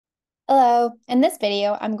Hello, in this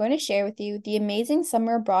video, I'm going to share with you the amazing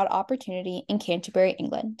summer abroad opportunity in Canterbury,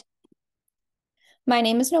 England. My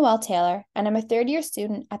name is Noelle Taylor, and I'm a third-year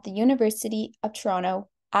student at the University of Toronto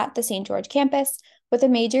at the St. George campus with a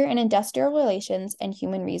major in industrial relations and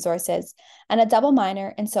human resources and a double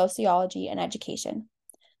minor in sociology and education.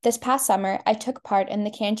 This past summer, I took part in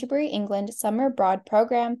the Canterbury, England Summer Abroad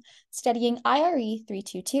program studying IRE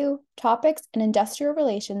 322 topics in industrial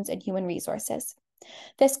relations and human resources.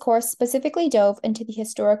 This course specifically dove into the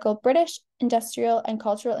historical British, industrial, and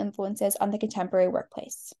cultural influences on the contemporary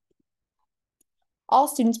workplace. All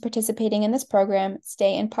students participating in this program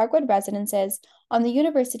stay in Parkwood residences on the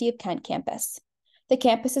University of Kent campus. The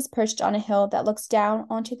campus is perched on a hill that looks down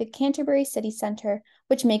onto the Canterbury city centre,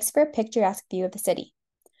 which makes for a picturesque view of the city.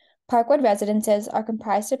 Parkwood residences are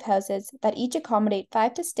comprised of houses that each accommodate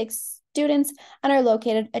 5 to 6 students and are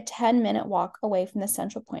located a 10-minute walk away from the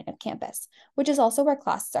central point of campus, which is also where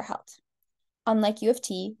classes are held. Unlike U of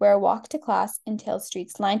T, where a walk to class entails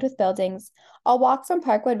streets lined with buildings, a walk from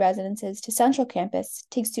Parkwood residences to Central Campus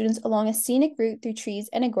takes students along a scenic route through trees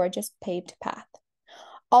and a gorgeous paved path.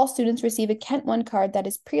 All students receive a Kent One card that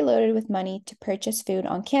is preloaded with money to purchase food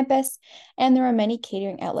on campus, and there are many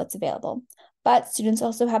catering outlets available. But students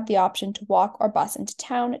also have the option to walk or bus into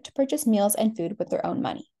town to purchase meals and food with their own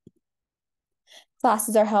money.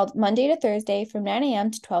 Classes are held Monday to Thursday from 9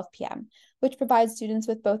 a.m. to 12 p.m., which provides students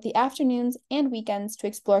with both the afternoons and weekends to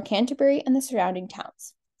explore Canterbury and the surrounding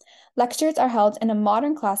towns. Lectures are held in a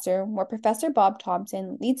modern classroom where Professor Bob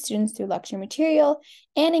Thompson leads students through lecture material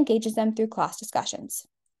and engages them through class discussions.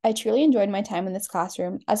 I truly enjoyed my time in this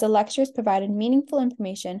classroom as the lectures provided meaningful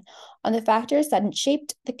information on the factors that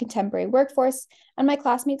shaped the contemporary workforce, and my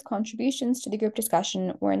classmates' contributions to the group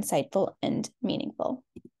discussion were insightful and meaningful.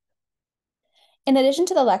 In addition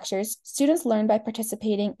to the lectures, students learn by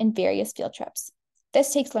participating in various field trips.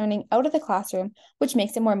 This takes learning out of the classroom, which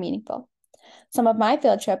makes it more meaningful. Some of my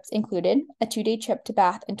field trips included a 2-day trip to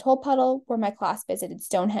Bath and Tolpuddle, where my class visited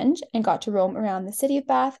Stonehenge and got to roam around the city of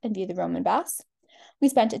Bath and view the Roman baths. We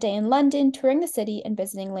spent a day in London touring the city and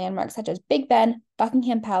visiting landmarks such as Big Ben,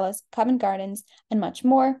 Buckingham Palace, Covent Gardens, and much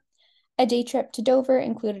more. A day trip to Dover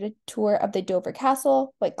included a tour of the Dover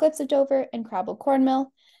Castle, White Cliffs of Dover, and Crabble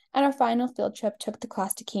Cornmill. And our final field trip took the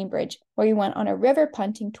class to Cambridge, where we went on a river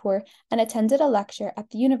punting tour and attended a lecture at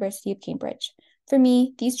the University of Cambridge. For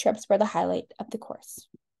me, these trips were the highlight of the course.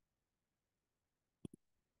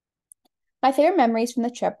 My favorite memories from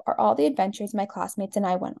the trip are all the adventures my classmates and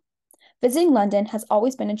I went on. Visiting London has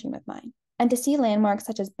always been a dream of mine, and to see landmarks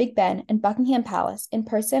such as Big Ben and Buckingham Palace in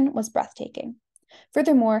person was breathtaking.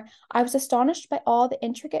 Furthermore, I was astonished by all the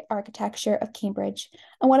intricate architecture of Cambridge,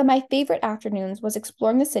 and one of my favorite afternoons was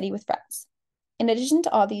exploring the city with friends. In addition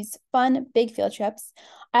to all these fun, big field trips,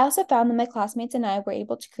 I also found that my classmates and I were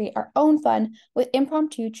able to create our own fun with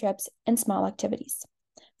impromptu trips and small activities.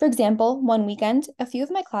 For example, one weekend, a few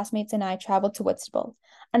of my classmates and I traveled to Whitstable,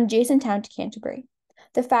 an adjacent town to Canterbury.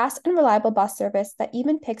 The fast and reliable bus service that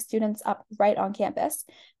even picks students up right on campus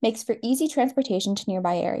makes for easy transportation to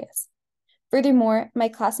nearby areas. Furthermore, my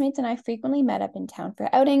classmates and I frequently met up in town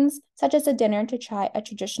for outings, such as a dinner to try a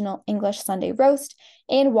traditional English Sunday roast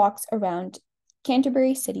and walks around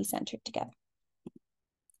Canterbury city centre together.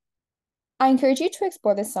 I encourage you to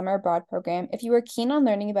explore the summer abroad program if you are keen on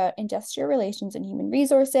learning about industrial relations and human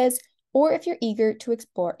resources, or if you're eager to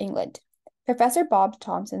explore England. Professor Bob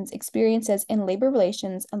Thompson's experiences in labor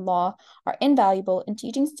relations and law are invaluable in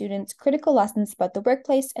teaching students critical lessons about the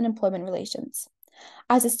workplace and employment relations.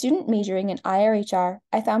 As a student majoring in IRHR,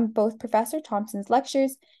 I found both Professor Thompson's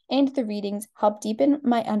lectures and the readings helped deepen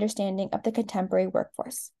my understanding of the contemporary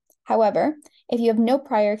workforce. However, if you have no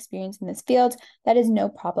prior experience in this field, that is no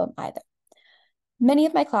problem either. Many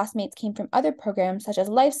of my classmates came from other programs such as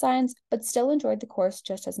life science, but still enjoyed the course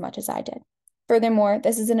just as much as I did. Furthermore,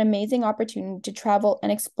 this is an amazing opportunity to travel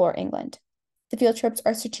and explore England. The field trips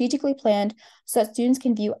are strategically planned so that students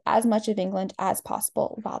can view as much of England as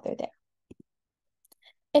possible while they're there.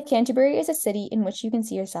 If Canterbury is a city in which you can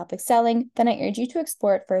see yourself excelling, then I urge you to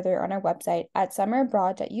explore it further on our website at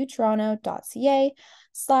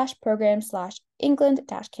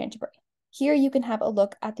summerabroad.utoronto.ca/program/England-Canterbury. Here you can have a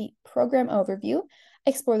look at the program overview,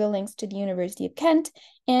 explore the links to the University of Kent,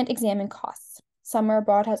 and examine costs. Summer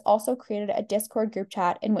Abroad has also created a Discord group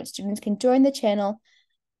chat in which students can join the channel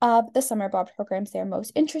of the Summer Abroad programs they are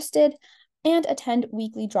most interested and attend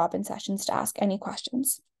weekly drop-in sessions to ask any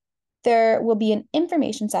questions. There will be an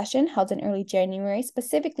information session held in early January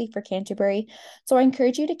specifically for Canterbury, so I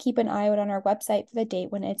encourage you to keep an eye out on our website for the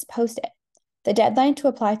date when it's posted. The deadline to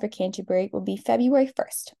apply for Canterbury will be February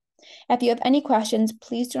 1st. If you have any questions,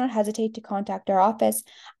 please do not hesitate to contact our office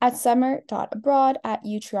at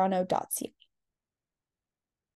summer.abroad@utoronto.ca.